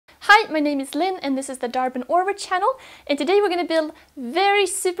Hi, my name is Linn and this is the Darbin Orvar channel, and today we're going to build very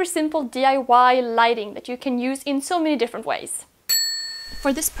super simple DIY lighting that you can use in so many different ways.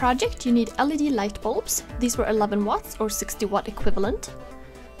 For this project you need LED light bulbs. These were 11 watts or 60 watt equivalent,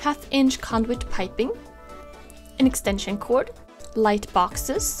 half-inch conduit piping, an extension cord, light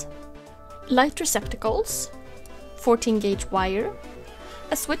boxes, light receptacles, 14 gauge wire,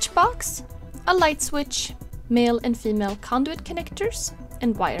 a switch box, a light switch, male and female conduit connectors,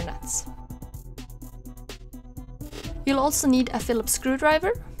 and wire nuts. You'll also need a Phillips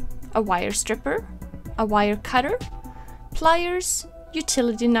screwdriver, a wire stripper, a wire cutter, pliers,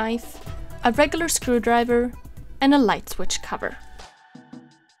 utility knife, a regular screwdriver, and a light switch cover.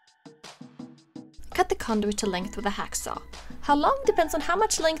 Cut the conduit to length with a hacksaw. How long depends on how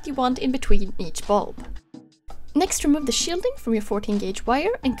much length you want in between each bulb. Next, remove the shielding from your 14 gauge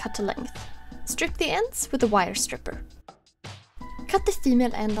wire and cut to length. Strip the ends with a wire stripper. Cut the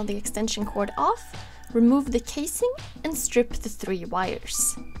female end on the extension cord off, remove the casing, and strip the 3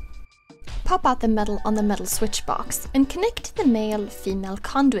 wires. Pop out the metal on the metal switch box and connect the male-female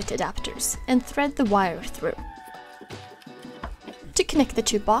conduit adapters and thread the wire through. To connect the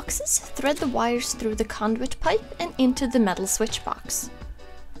 2 boxes, thread the wires through the conduit pipe and into the metal switch box.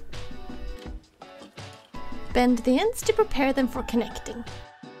 Bend the ends to prepare them for connecting.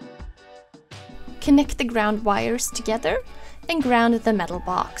 Connect the ground wires together and ground the metal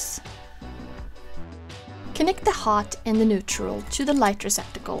box. Connect the hot and the neutral to the light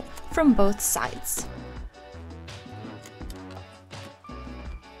receptacle from both sides.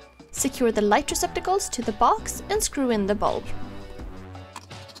 Secure the light receptacles to the box and screw in the bulb.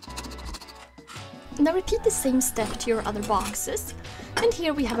 Now repeat the same step to your other boxes, and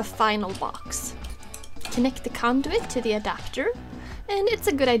here we have a final box. Connect the conduit to the adapter, and it's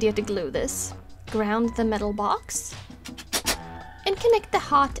a good idea to glue this. Ground the metal box, and connect the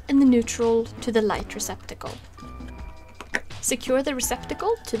hot and the neutral to the light receptacle. Secure the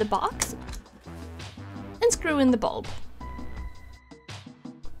receptacle to the box, and screw in the bulb.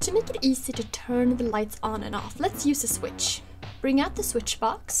 To make it easy to turn the lights on and off, let's use a switch. Bring out the switch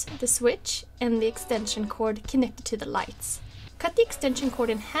box, the switch, and the extension cord connected to the lights. Cut the extension cord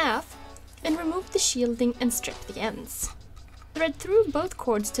in half, and remove the shielding and strip the ends. Thread through both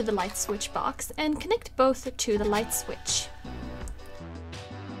cords to the light switch box and connect both to the light switch.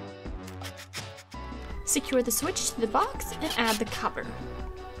 Secure the switch to the box and add the cover.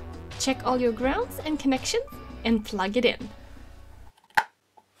 Check all your grounds and connections and plug it in.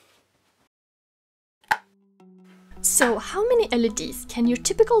 So how many LEDs can your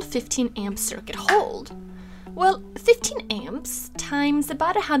typical 15 amp circuit hold? Well, 15 amps times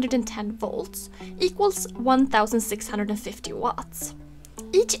about 110 volts equals 1650 watts.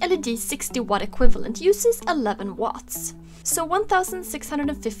 Each LED 60 watt equivalent uses 11 watts. So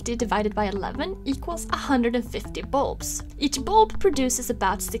 1650 divided by 11 equals 150 bulbs. Each bulb produces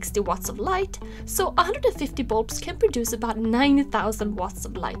about 60 watts of light, so 150 bulbs can produce about 9000 watts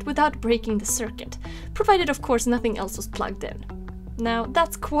of light without breaking the circuit, provided of course nothing else was plugged in. Now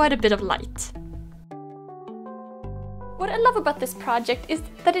that's quite a bit of light. What I love about this project is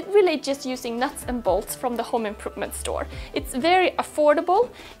that it really is just using nuts and bolts from the home improvement store. It's very affordable,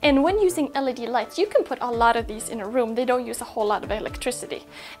 and when using LED lights you can put a lot of these in a room. They don't use a whole lot of electricity.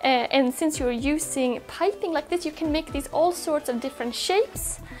 And since you're using piping like this, you can make these all sorts of different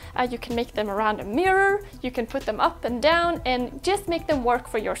shapes. You can make them around a mirror, you can put them up and down and just make them work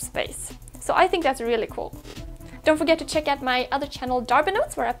for your space. So I think that's really cool. Don't forget to check out my other channel, Darbin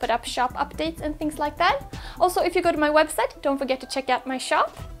Notes, where I put up shop updates and things like that. Also, if you go to my website, don't forget to check out my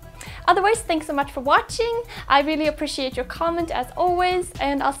shop. Otherwise, thanks so much for watching. I really appreciate your comment as always,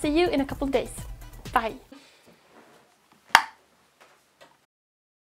 and I'll see you in a couple of days. Bye!